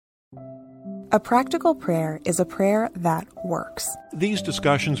A practical prayer is a prayer that works. These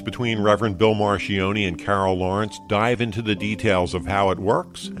discussions between Reverend Bill Marcioni and Carol Lawrence dive into the details of how it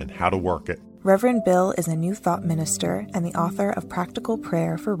works and how to work it. Reverend Bill is a New Thought minister and the author of Practical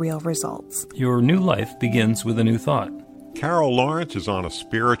Prayer for Real Results. Your new life begins with a new thought. Carol Lawrence is on a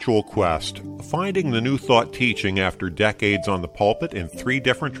spiritual quest, finding the New Thought teaching after decades on the pulpit in 3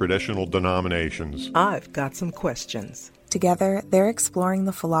 different traditional denominations. I've got some questions. Together, they're exploring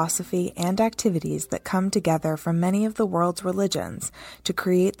the philosophy and activities that come together from many of the world's religions to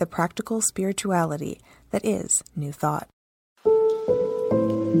create the practical spirituality that is New Thought.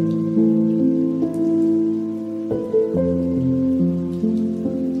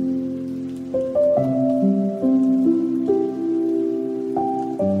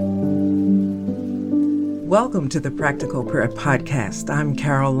 Welcome to the Practical Prayer Podcast. I'm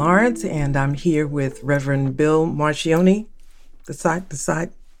Carol Lawrence, and I'm here with Reverend Bill Marcioni. The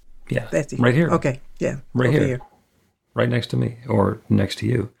side? Yeah, that's right here. Okay, yeah. Right here. Right next to me, or next to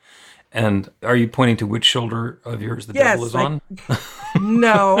you. And are you pointing to which shoulder of yours the devil is on?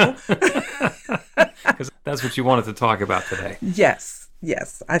 No. Because that's what you wanted to talk about today. Yes.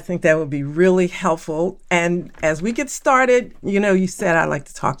 I think that would be really helpful. And as we get started, you said I like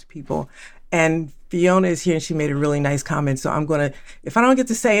to talk to people. And Fiona is here and she made a really nice comment. So I'm going to, if I don't get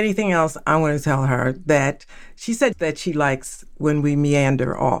to say anything else, I'm going to tell her that she said that she likes when we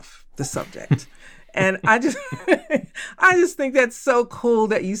meander off the subject. And I just think that's so cool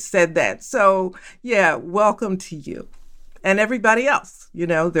that you said that. So yeah, welcome to you and everybody else.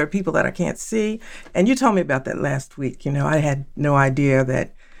 There are people that I can't see. And you told me about that last week. I had no idea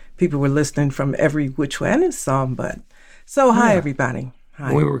that people were listening from every which way. I didn't saw them, but so hi, everybody.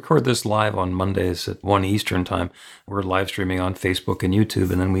 Hi. We record this live on Mondays at 1 Eastern time. We're live streaming on Facebook and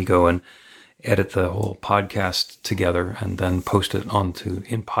YouTube, and then we go and edit the whole podcast together and then post it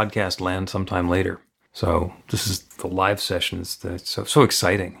in podcast land sometime later. So this is the live session. It's so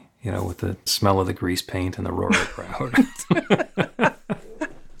exciting, with the smell of the grease paint and the roar of the crowd.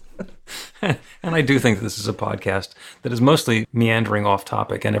 And I do think that this is a podcast that is mostly meandering off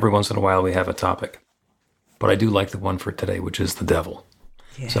topic, and every once in a while we have a topic. But I do like the one for today, which is the devil.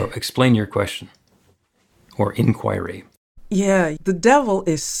 Yeah. So explain your question or inquiry. Yeah, the devil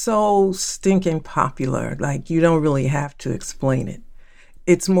is so stinking popular. Like, you don't really have to explain it.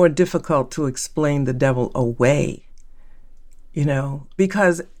 It's more difficult to explain the devil away,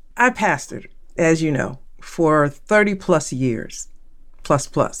 because I pastored, as you know, for 30 plus years,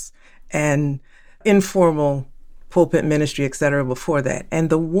 plus, and informal pulpit ministry, et cetera, before that. And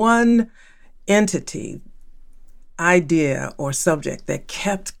the one entity, idea or subject that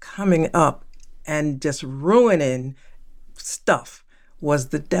kept coming up and just ruining stuff was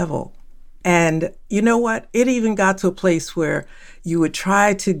the devil. And you know what? It even got to a place where you would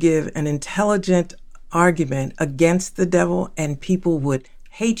try to give an intelligent argument against the devil and people would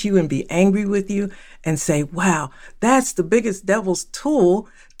hate you and be angry with you and say, wow, that's the biggest devil's tool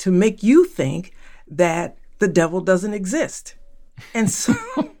to make you think that the devil doesn't exist. And so,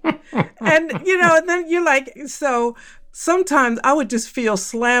 and then you're like, so sometimes I would just feel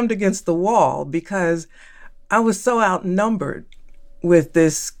slammed against the wall because I was so outnumbered with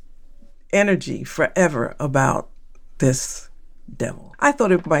this energy forever about this devil. I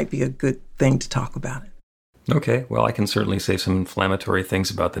thought it might be a good thing to talk about it. Okay, well, I can certainly say some inflammatory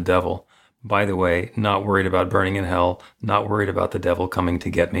things about the devil. By the way, not worried about burning in hell, not worried about the devil coming to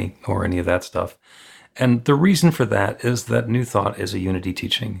get me or any of that stuff. And the reason for that is that New Thought is a unity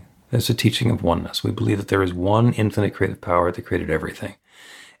teaching. It's a teaching of oneness. We believe that there is one infinite creative power that created everything.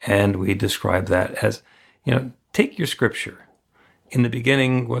 And we describe that as, take your scripture. In the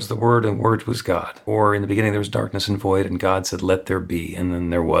beginning was the Word, and Word was God. Or in the beginning there was darkness and void, and God said, let there be, and then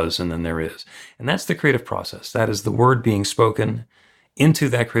there was, and then there is. And that's the creative process. That is the Word being spoken into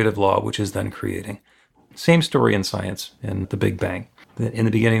that creative law, which is then creating. Same story in science, in the Big Bang. In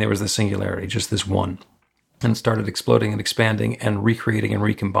the beginning, there was this singularity, just this one. And it started exploding and expanding and recreating and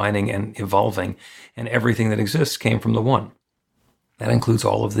recombining and evolving. And everything that exists came from the one. That includes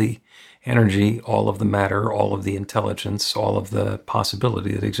all of the energy, all of the matter, all of the intelligence, all of the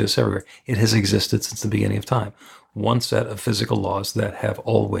possibility that exists everywhere. It has existed since the beginning of time. One set of physical laws that have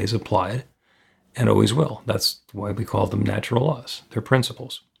always applied and always will. That's why we call them natural laws. They're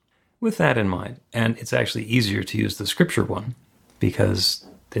principles. With that in mind, and it's actually easier to use the scripture one because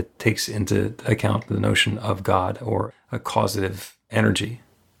it takes into account the notion of God or a causative energy.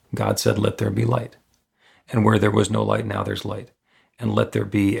 God said, let there be light. And where there was no light, now there's light. And let there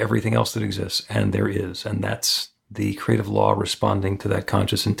be everything else that exists, and there is. And that's the creative law responding to that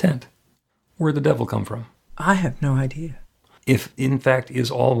conscious intent. Where'd the devil come from? I have no idea. if in fact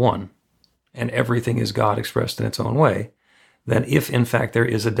is all one, and everything is God expressed in its own way, then if in fact there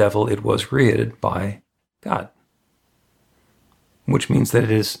is a devil, it was created by God. Which means that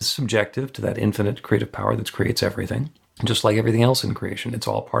it is subjective to that infinite creative power that creates everything. Just like everything else in creation, it's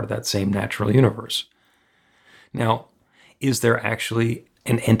all part of that same natural universe. Now, is there actually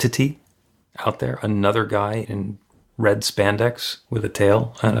an entity out there, another guy in red spandex with a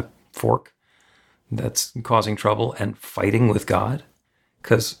tail and a fork that's causing trouble and fighting with God?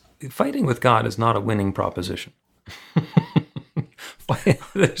 Because fighting with God is not a winning proposition.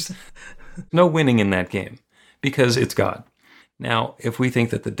 There's no winning in that game because it's God. Now, if we think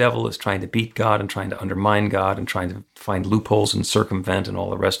that the devil is trying to beat God and trying to undermine God and trying to find loopholes and circumvent and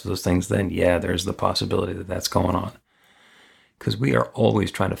all the rest of those things, then yeah, there's the possibility that that's going on. Because we are always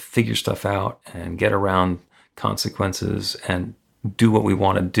trying to figure stuff out and get around consequences and do what we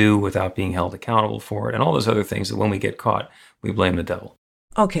want to do without being held accountable for it and all those other things that when we get caught, we blame the devil.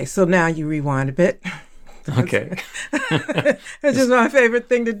 Okay, so now you rewind a bit. Okay. It's just my favorite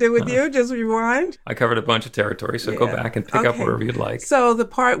thing to do with you, just rewind. I covered a bunch of territory, so go back and pick up wherever you'd like. So the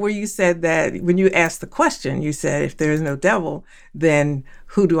part where you said that when you asked the question, you said, if there is no devil, then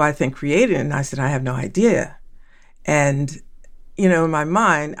who do I think created it? And I said, I have no idea. And, you know, in my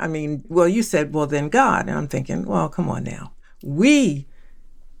mind, I mean, well, you said, well, then God. And I'm thinking, well, come on now. We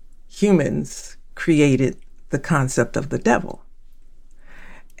humans created the concept of the devil.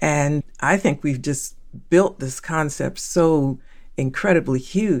 And I think we've just built this concept so incredibly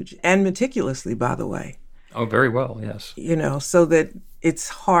huge and meticulously, by the way. Oh, very well, yes. You know, so that it's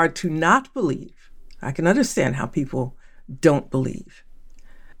hard to not believe. I can understand how people don't believe.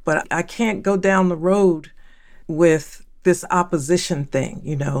 But I can't go down the road with this opposition thing,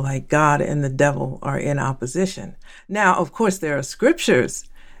 you know, like God and the devil are in opposition. Now, of course, there are scriptures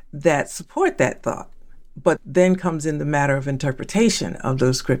that support that thought. But then comes in the matter of interpretation of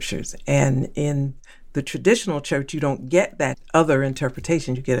those scriptures. And in the traditional church, you don't get that other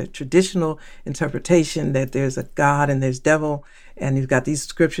interpretation. You get a traditional interpretation that there's a God and there's devil, and you've got these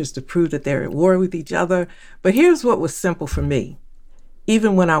scriptures to prove that they're at war with each other. But here's what was simple for me,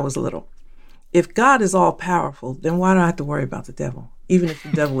 even when I was little. If God is all powerful, then why do I have to worry about the devil, even if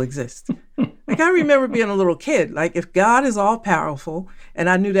the devil exists? Like, I remember being a little kid, like, if God is all powerful, and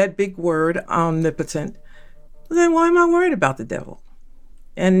I knew that big word, omnipotent, then why am I worried about the devil?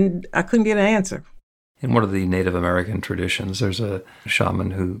 And I couldn't get an answer. In one of the Native American traditions, there's a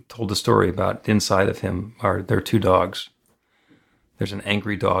shaman who told a story about inside of him there are two dogs. There's an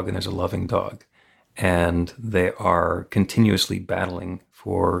angry dog and there's a loving dog. And they are continuously battling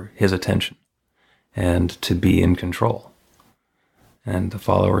for his attention and to be in control. And the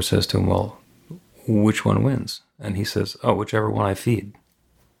follower says to him, well, which one wins? And he says, oh, whichever one I feed.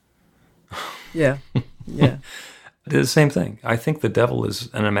 Yeah, yeah. It's the same thing. I think the devil is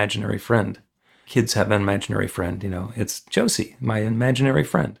an imaginary friend. Kids have an imaginary friend, you know. It's Josie, my imaginary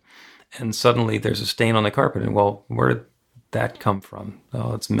friend. And suddenly there's a stain on the carpet. And, well, where did that come from?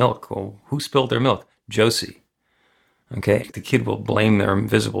 Oh, it's milk. Well, who spilled their milk? Josie. Okay? The kid will blame their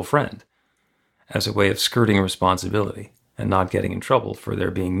invisible friend as a way of skirting responsibility and not getting in trouble for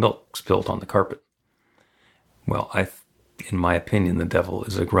there being milk spilled on the carpet. Well, in my opinion, the devil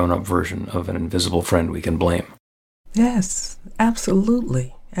is a grown-up version of an invisible friend we can blame. Yes,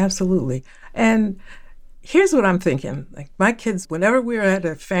 absolutely. Absolutely. And here's what I'm thinking. Like, my kids, whenever we're at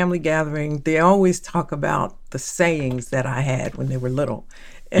a family gathering, they always talk about the sayings that I had when they were little.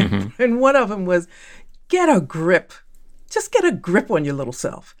 And, and one of them was, get a grip. Just get a grip on your little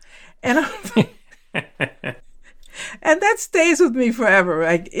self. And and that stays with me forever.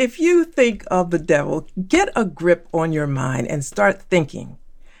 Like, if you think of the devil, get a grip on your mind and start thinking,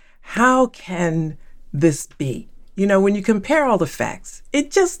 how can this be? You know, when you compare all the facts,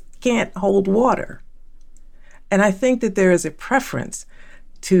 it just can't hold water. And I think that there is a preference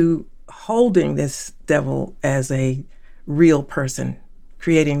to holding this devil as a real person,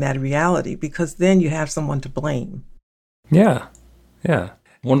 creating that reality, because then you have someone to blame. Yeah, yeah.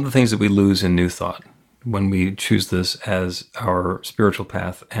 One of the things that we lose in New Thought when we choose this as our spiritual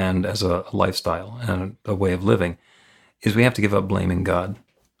path and as a lifestyle and a way of living is we have to give up blaming God.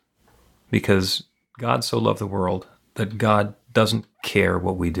 Because God so loved the world that God doesn't care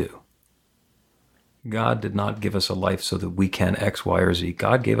what we do. God did not give us a life so that we can X, Y, or Z.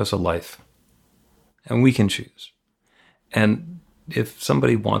 God gave us a life, and we can choose. And if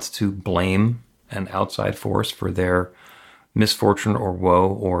somebody wants to blame an outside force for their misfortune or woe,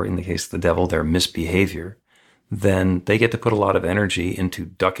 or in the case of the devil, their misbehavior, then they get to put a lot of energy into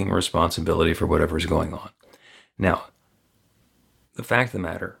ducking responsibility for whatever is going on. Now, the fact of the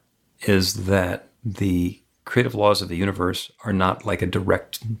matter is that the creative laws of the universe are not like a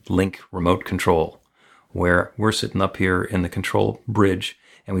direct link remote control where we're sitting up here in the control bridge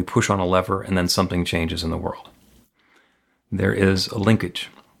and we push on a lever and then something changes in the world. There is a linkage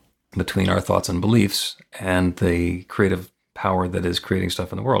between our thoughts and beliefs and the creative power that is creating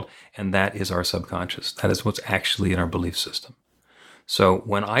stuff in the world. And that is our subconscious. That is what's actually in our belief system. So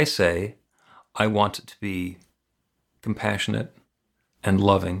when I say I want to be compassionate and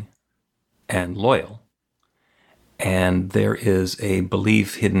loving and loyal, and there is a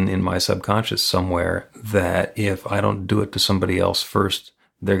belief hidden in my subconscious somewhere that if I don't do it to somebody else first,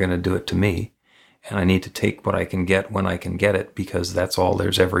 they're going to do it to me. And I need to take what I can get when I can get it because that's all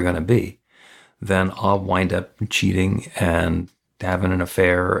there's ever going to be. Then I'll wind up cheating and having an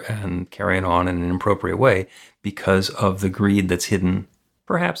affair and carrying on in an inappropriate way because of the greed that's hidden,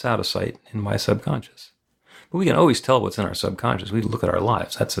 perhaps out of sight, in my subconscious. But we can always tell what's in our subconscious. We look at our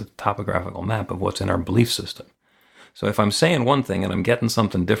lives. That's a topographical map of what's in our belief system. So if I'm saying one thing and I'm getting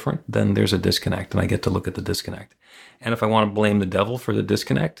something different, then there's a disconnect, and I get to look at the disconnect. And if I want to blame the devil for the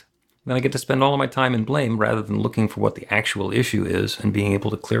disconnect, then I get to spend all of my time in blame rather than looking for what the actual issue is and being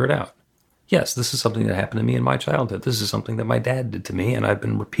able to clear it out. Yes, this is something that happened to me in my childhood. This is something that my dad did to me, and I've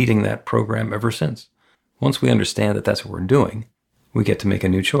been repeating that program ever since. Once we understand that that's what we're doing, we get to make a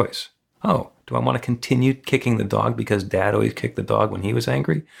new choice. Oh, do I want to continue kicking the dog because dad always kicked the dog when he was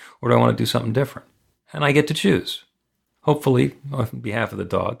angry? Or do I want to do something different? And I get to choose. Hopefully, on behalf of the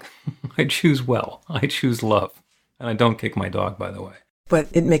dog, I choose well. I choose love. And I don't kick my dog, by the way. But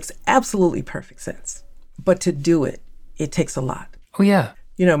it makes absolutely perfect sense. But to do it, it takes a lot. Oh, yeah.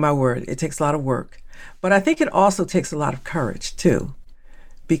 You know, my word, it takes a lot of work. But I think it also takes a lot of courage, too.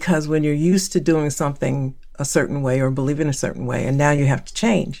 Because when you're used to doing something a certain way or believing a certain way, and now you have to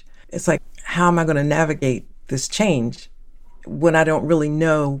change, it's like, how am I going to navigate this change when I don't really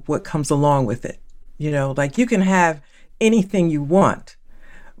know what comes along with it? You know, like you can have anything you want,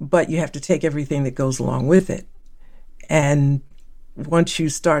 but you have to take everything that goes along with it. And once you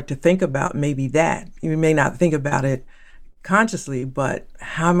start to think about maybe that, you may not think about it consciously, but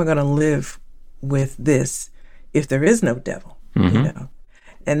how am I going to live with this if there is no devil? Mm-hmm. You know?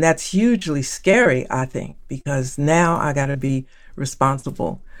 And that's hugely scary, I think, because now I got to be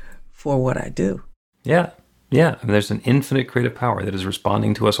responsible for what I do. Yeah. Yeah. And there's an infinite creative power that is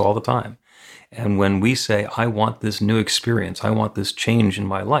responding to us all the time. And when we say, I want this new experience, I want this change in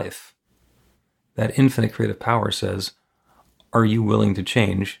my life, that infinite creative power says, are you willing to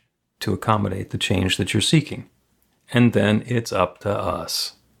change to accommodate the change that you're seeking? And then it's up to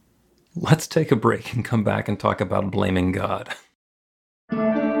us. Let's take a break and come back and talk about blaming God.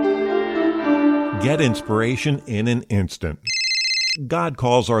 Get inspiration in an instant. God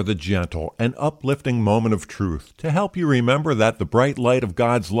calls are the gentle and uplifting moment of truth to help you remember that the bright light of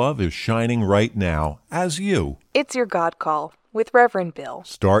God's love is shining right now as you. It's your God Call with Reverend Bill.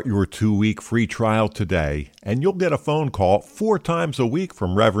 Start your 2-week free trial today, and you'll get a phone call 4 times a week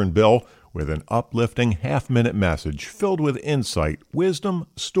from Reverend Bill with an uplifting half-minute message filled with insight, wisdom,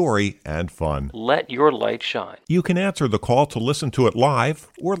 story, and fun. Let your light shine. You can answer the call to listen to it live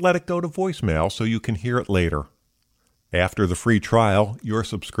or let it go to voicemail so you can hear it later. After the free trial, your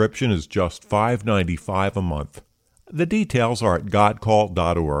subscription is just $5.95 a month. The details are at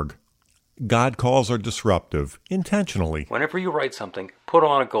godcall.org. God calls are disruptive, intentionally. Whenever you write something, put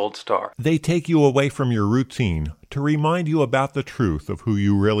on a gold star. They take you away from your routine to remind you about the truth of who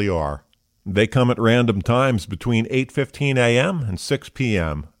you really are. They come at random times between 8:15 a.m. and 6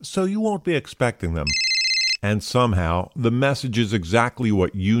 p.m., so you won't be expecting them. And somehow, the message is exactly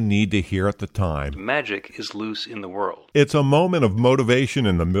what you need to hear at the time. Magic is loose in the world. It's a moment of motivation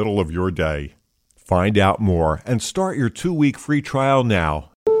in the middle of your day. Find out more and start your 2-week free trial now.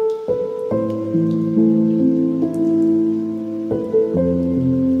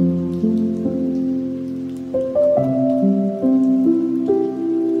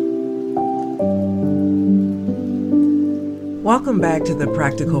 Welcome back to the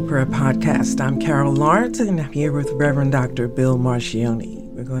Practical Prayer Podcast. I'm Carol Lawrence, and I'm here with Reverend Dr. Bill Marcioni.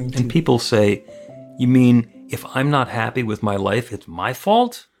 We're going to... And people say, you mean if I'm not happy with my life, it's my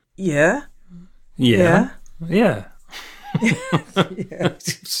fault? Yeah. Yeah. Yeah. Yeah.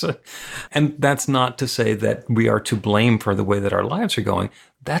 So, and that's not to say that we are to blame for the way that our lives are going.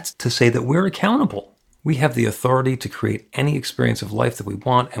 That's to say that we're accountable. We have the authority to create any experience of life that we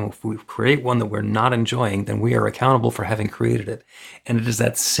want, and if we create one that we're not enjoying, then we are accountable for having created it. And it is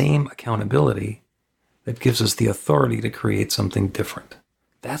that same accountability that gives us the authority to create something different.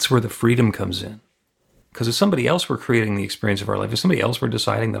 That's where the freedom comes in. Because if somebody else were creating the experience of our life, if somebody else were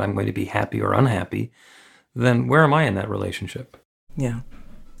deciding that I'm going to be happy or unhappy, then where am I in that relationship? Yeah.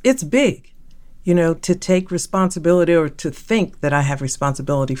 It's big. To take responsibility or to think that I have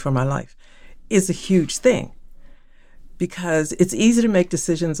responsibility for my life is a huge thing, because it's easy to make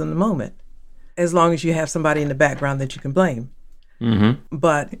decisions in the moment as long as you have somebody in the background that you can blame. Mm-hmm.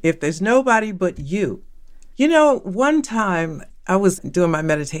 But if there's nobody but you, one time I was doing my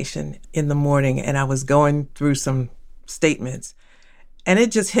meditation in the morning and I was going through some statements and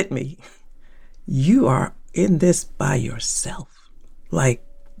it just hit me. You are in this by yourself. Like,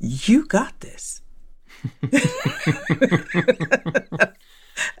 you got this.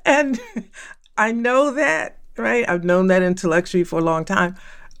 And I know that, right? I've known that intellectually for a long time.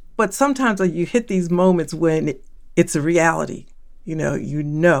 But sometimes you hit these moments when it's a reality,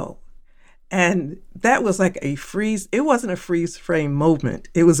 And that was like a freeze. It wasn't a freeze frame moment.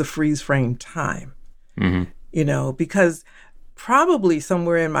 It was a freeze frame time, because probably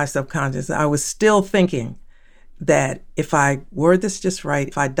somewhere in my subconscious, I was still thinking that if I word this just right,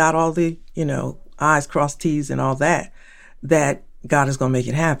 if I dot all the, I's, cross T's and all that, that God is going to make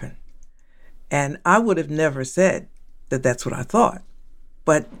it happen. And I would have never said that that's what I thought.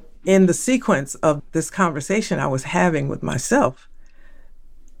 But in the sequence of this conversation I was having with myself,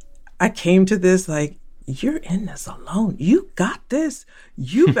 I came to this like, you're in this alone. You got this.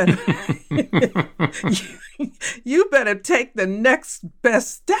 You better, you better take the next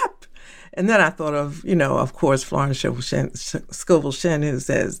best step. And then I thought of course, Florence Scovel Shinn, who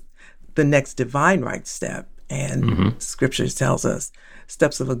says the next divine right step. And Scripture tells us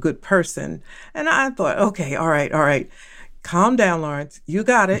steps of a good person. And I thought, okay, all right. Calm down, Lawrence. You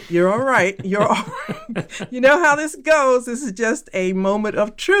got it. You're all right. You're all right. You know how this goes. This is just a moment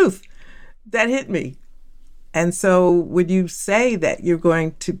of truth that hit me. And so when you say that you're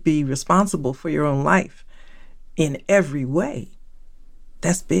going to be responsible for your own life in every way,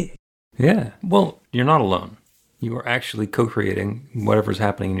 that's big. Yeah. Well, you're not alone. You are actually co-creating whatever's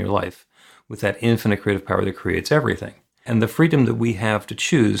happening in your life with that infinite creative power that creates everything. And the freedom that we have to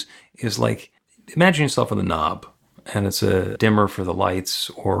choose is like, imagine yourself with a knob, and it's a dimmer for the lights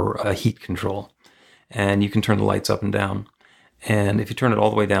or a heat control. And you can turn the lights up and down. And if you turn it all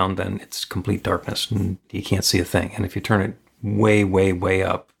the way down, then it's complete darkness and you can't see a thing. And if you turn it way, way, way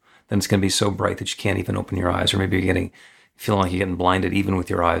up, then it's going to be so bright that you can't even open your eyes, or maybe you're feeling like you're getting blinded even with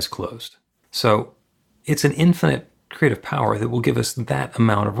your eyes closed. So it's an infinite creative power that will give us that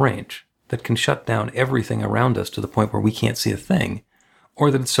amount of range that can shut down everything around us to the point where we can't see a thing, or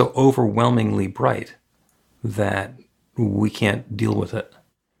that it's so overwhelmingly bright that we can't deal with it.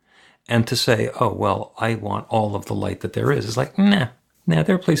 And to say, oh, well, I want all of the light that there is like, nah,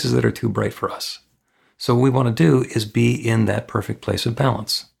 there are places that are too bright for us. So what we want to do is be in that perfect place of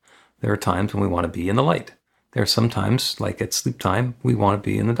balance. There are times when we want to be in the light. There are some times, like at sleep time, we want to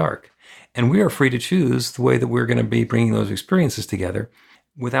be in the dark. And we are free to choose the way that we're going to be bringing those experiences together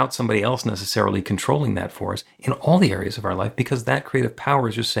without somebody else necessarily controlling that for us in all the areas of our life, because that creative power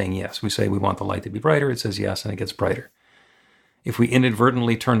is just saying yes. We say we want the light to be brighter. It says yes, and it gets brighter. If we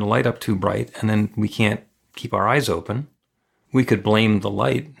inadvertently turn the light up too bright and then we can't keep our eyes open, we could blame the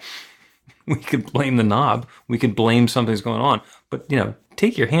light. We could blame the knob. We could blame something's going on. But,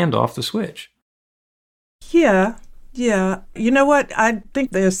 take your hand off the switch. Yeah. You know what? I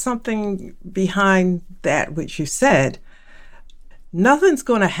think there's something behind that which you said. Nothing's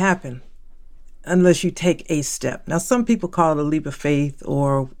going to happen unless you take a step. Now, some people call it a leap of faith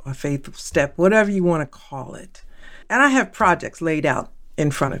or a faith step, whatever you want to call it. And I have projects laid out in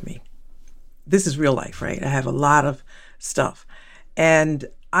front of me. This is real life, right? I have a lot of stuff. And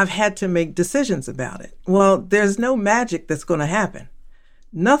I've had to make decisions about it. Well, there's no magic that's going to happen.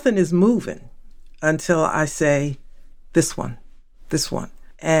 Nothing is moving until I say, this one.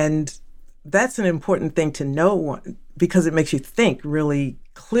 And that's an important thing to know, because it makes you think really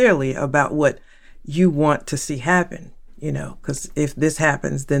clearly about what you want to see happen, because if this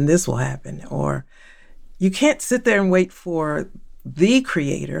happens, then this will happen. Or you can't sit there and wait for the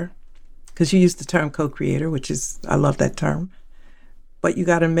creator, because you use the term co-creator, I love that term, but you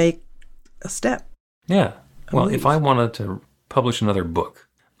got to make a step. Yeah. Well, if I wanted to publish another book,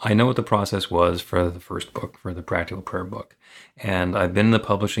 I know what the process was for the first book, for the Practical Prayer book. And I've been in the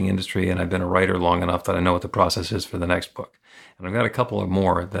publishing industry and I've been a writer long enough that I know what the process is for the next book. And I've got a couple of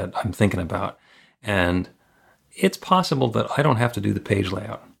more that I'm thinking about. And it's possible that I don't have to do the page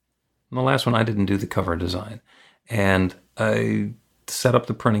layout. And the last one, I didn't do the cover design. And I set up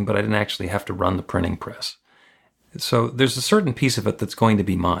the printing, but I didn't actually have to run the printing press. So there's a certain piece of it that's going to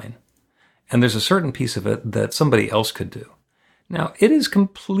be mine. And there's a certain piece of it that somebody else could do. Now, it is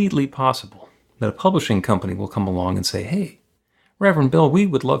completely possible that a publishing company will come along and say, hey, Reverend Bill, we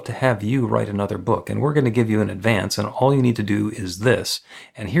would love to have you write another book, and we're going to give you an advance, and all you need to do is this.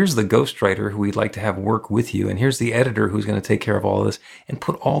 And here's the ghostwriter who we'd like to have work with you, and here's the editor who's going to take care of all of this, and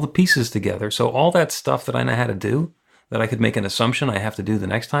put all the pieces together. So all that stuff that I know how to do, that I could make an assumption I have to do the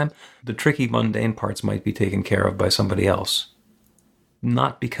next time, the tricky, mundane parts might be taken care of by somebody else.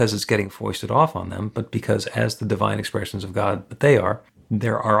 Not because it's getting foisted off on them, but because as the divine expressions of God that they are,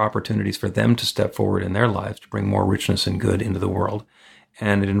 there are opportunities for them to step forward in their lives to bring more richness and good into the world.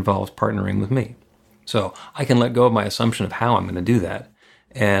 And it involves partnering with me. So I can let go of my assumption of how I'm going to do that.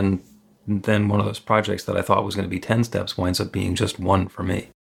 And then one of those projects that I thought was going to be 10 steps winds up being just one for me.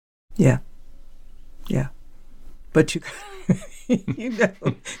 Yeah. Yeah. But you know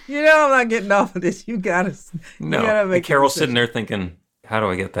I'm not getting off of this. You gotta make Carol's sitting there thinking, how do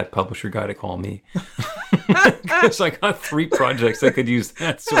I get that publisher guy to call me? Because I got 3 projects that could use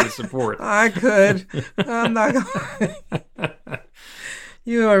that sort of support. I could. I'm not going.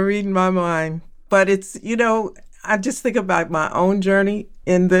 You are reading my mind. But it's, I just think about my own journey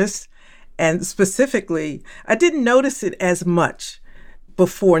in this. And specifically, I didn't notice it as much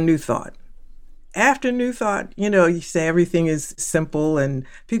before New Thought. After New Thought, you say everything is simple, and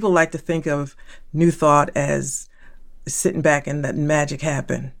people like to think of New Thought as sitting back and letting magic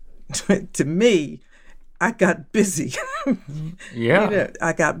happen. To me, I got busy. Yeah.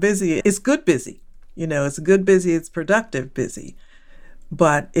 I got busy. It's good busy. It's good busy. It's productive busy.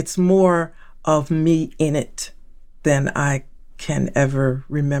 But it's more of me in it than I can ever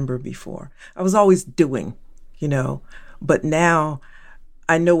remember before. I was always doing, but now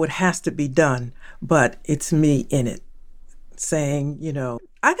I know what has to be done, but it's me in it saying,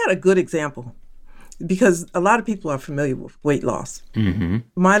 I got a good example because a lot of people are familiar with weight loss. Mm-hmm.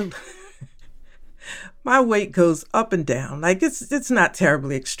 My weight goes up and down. Like it's not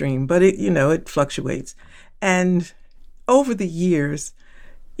terribly extreme, but it fluctuates. And over the years,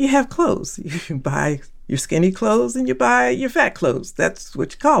 you have clothes. You buy your skinny clothes and you buy your fat clothes. That's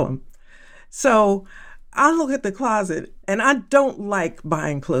what you call them. So I look at the closet and I don't like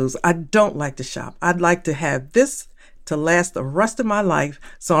buying clothes. I don't like to shop. I'd like to have this to last the rest of my life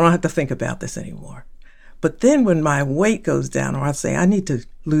so I don't have to think about this anymore. But then when my weight goes down, or I say, I need to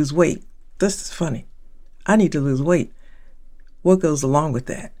lose weight. This is funny. I need to lose weight. What goes along with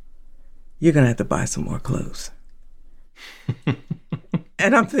that? You're going to have to buy some more clothes.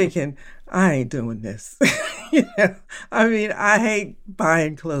 And I'm thinking, I ain't doing this. I hate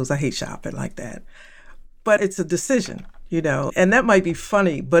buying clothes. I hate shopping like that. But it's a decision, and that might be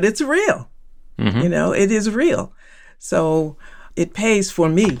funny, but it's real. Mm-hmm. It is real. So it pays for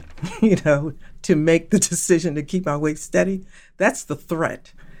me, to make the decision to keep my weight steady. That's the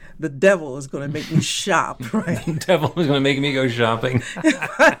threat. The devil is going to make me shop, right? The devil is going to make me go shopping.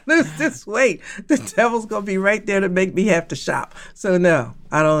 If I lose this weight, the devil's going to be right there to make me have to shop. So no,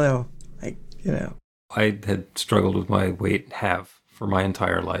 I don't know. I had struggled with my weight for my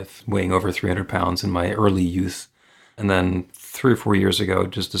entire life, weighing over 300 pounds in my early youth. And then 3 or 4 years ago,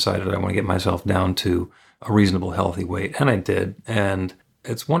 just decided I want to get myself down to a reasonable, healthy weight. And I did. And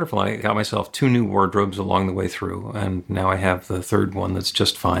it's wonderful. I got myself 2 new wardrobes along the way through. And now I have the 3rd one that's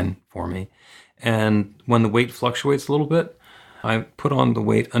just fine for me. And when the weight fluctuates a little bit, I put on the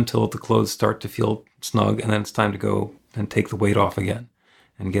weight until the clothes start to feel snug. And then it's time to go and take the weight off again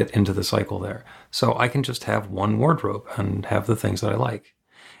and get into the cycle there. So I can just have 1 wardrobe and have the things that I like.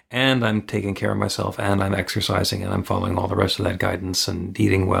 And I'm taking care of myself, and I'm exercising, and I'm following all the rest of that guidance and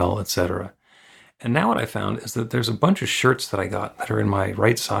eating well, etc. And now what I found is that there's a bunch of shirts that I got that are in my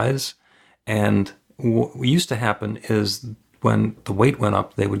right size. And what used to happen is when the weight went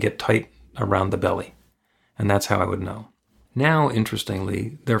up, they would get tight around the belly. And that's how I would know. Now,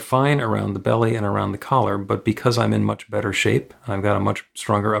 interestingly, they're fine around the belly and around the collar, but because I'm in much better shape, and I've got a much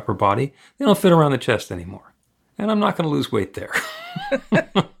stronger upper body, they don't fit around the chest anymore. And I'm not going to lose weight there.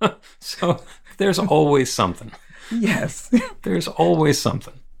 So there's always something. Yes. There's always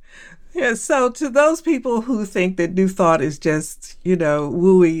something. Yeah, so to those people who think that New Thought is just,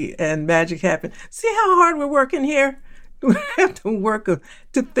 wooey and magic happen, see how hard we're working here? We have to work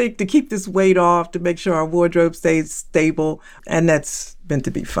to keep this weight off, to make sure our wardrobe stays stable, and that's meant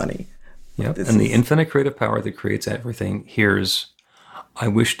to be funny. Yep. And the infinite creative power that creates everything hears, I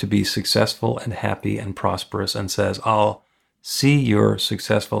wish to be successful and happy and prosperous, and says, I'll see you're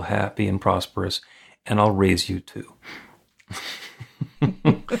successful, happy, and prosperous, and I'll raise you too.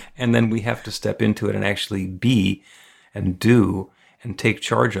 And then we have to step into it and actually be and do and take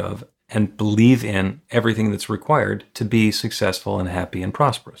charge of and believe in everything that's required to be successful and happy and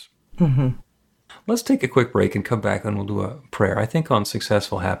prosperous. Mm-hmm. Let's take a quick break and come back and we'll do a prayer, I think, on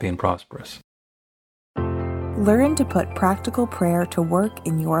successful, happy, and prosperous. learn to put practical prayer to work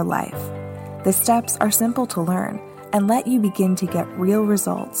in your life. The steps are simple to learn and let you begin to get real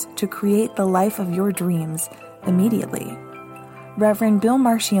results to create the life of your dreams immediately. Reverend Bill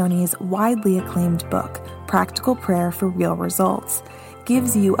Marchione's widely acclaimed book, Practical Prayer for Real Results,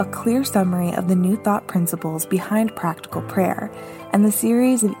 gives you a clear summary of the New Thought principles behind practical prayer and the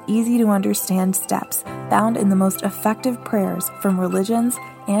series of easy-to-understand steps found in the most effective prayers from religions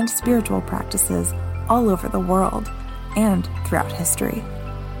and spiritual practices all over the world and throughout history.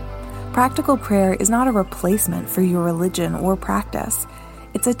 Practical prayer is not a replacement for your religion or practice.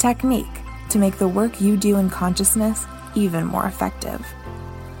 It's a technique to make the work you do in consciousness even more effective.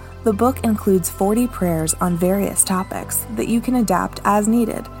 The book includes 40 prayers on various topics that you can adapt as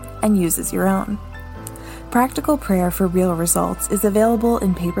needed and use as your own. Practical Prayer for Real Results is available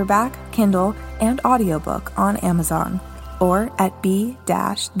in paperback, Kindle, and audiobook on Amazon or at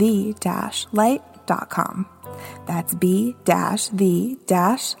b-the-light.com. That's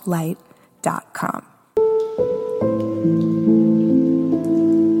b-the-light.com.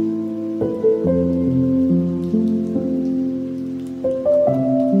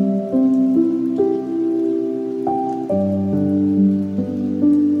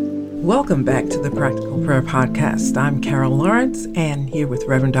 Welcome back to the Practical Prayer Podcast. I'm Carol Lawrence, and here with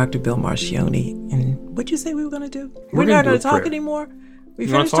Reverend Dr. Bill Marchione. And what'd you say we were going to do? We're not going to talk anymore? We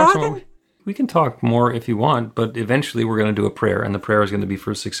finished talking? We can talk more if you want, but eventually we're going to do a prayer, and the prayer is going to be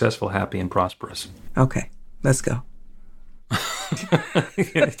for successful, happy, and prosperous. Okay, let's go.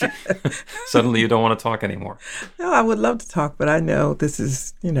 Suddenly you don't want to talk anymore. No, I would love to talk, but I know this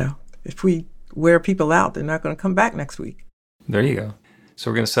is, if we wear people out, they're not going to come back next week. There you go. So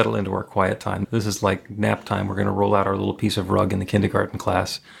we're going to settle into our quiet time. This is like nap time. We're going to roll out our little piece of rug in the kindergarten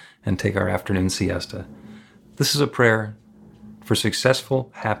class and take our afternoon siesta. This is a prayer for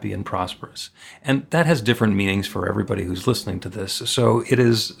successful, happy, and prosperous. And that has different meanings for everybody who's listening to this. So it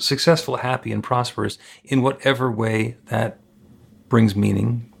is successful, happy, and prosperous in whatever way that brings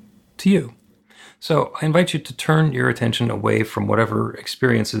meaning to you. So I invite you to turn your attention away from whatever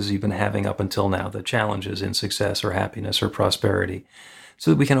experiences you've been having up until now, the challenges in success or happiness or prosperity, so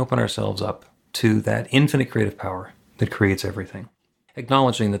that we can open ourselves up to that infinite creative power that creates everything.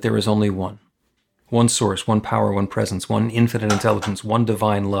 Acknowledging that there is only one source, one power, one presence, one infinite intelligence, one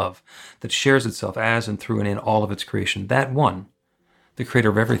divine love that shares itself as and through and in all of its creation. That one, the creator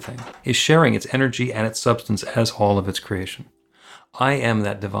of everything, is sharing its energy and its substance as all of its creation. I am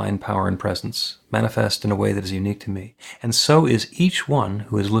that divine power and presence, manifest in a way that is unique to me. And so is each one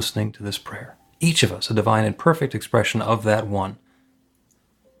who is listening to this prayer. Each of us, a divine and perfect expression of that one,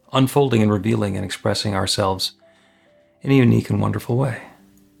 unfolding and revealing and expressing ourselves in a unique and wonderful way.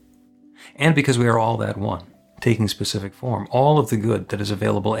 And because we are all that one, taking specific form, all of the good that is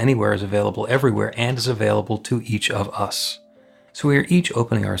available anywhere is available everywhere and is available to each of us. So we are each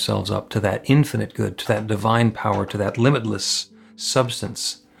opening ourselves up to that infinite good, to that divine power, to that limitless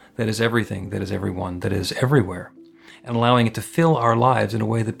substance that is everything, that is everyone, that is everywhere, and allowing it to fill our lives in a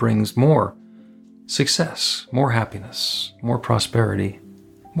way that brings more success, more happiness, more prosperity,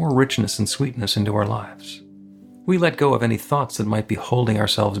 more richness and sweetness into our lives. We let go of any thoughts that might be holding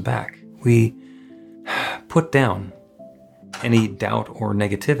ourselves back. We put down any doubt or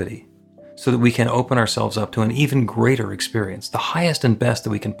negativity so that we can open ourselves up to an even greater experience, the highest and best that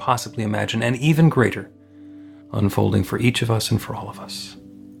we can possibly imagine, and even greater, unfolding for each of us and for all of us.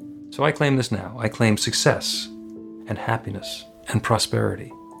 So I claim this now. I claim success and happiness and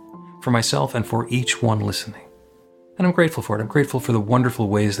prosperity for myself and for each one listening. And I'm grateful for it. I'm grateful for the wonderful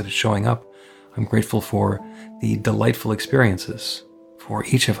ways that it's showing up. I'm grateful for the delightful experiences for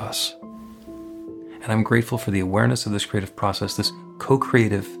each of us. And I'm grateful for the awareness of this creative process, this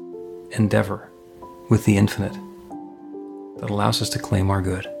co-creative endeavor with the infinite that allows us to claim our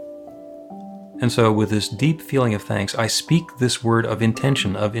good. And so with this deep feeling of thanks, I speak this word of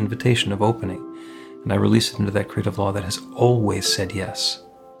intention, of invitation, of opening, and I release it into that creative law that has always said yes.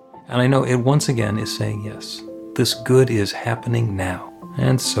 And I know it once again is saying yes. This good is happening now.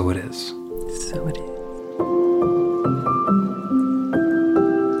 And so it is. So it is.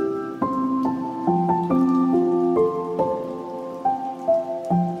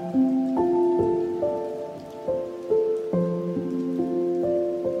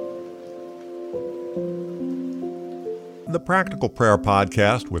 The Practical Prayer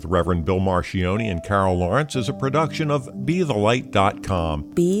Podcast with Reverend Bill Marchione and Carol Lawrence is a production of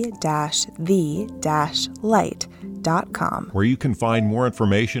BeTheLight.com. b-the-light.com, where you can find more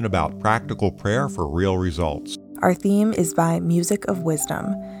information about practical prayer for real results. Our theme is by Music of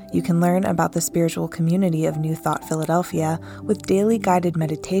Wisdom. You can learn about the spiritual community of New Thought Philadelphia with daily guided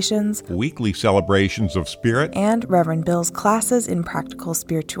meditations, weekly celebrations of spirit, and Reverend Bill's classes in practical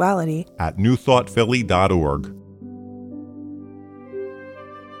spirituality at newthoughtphilly.org.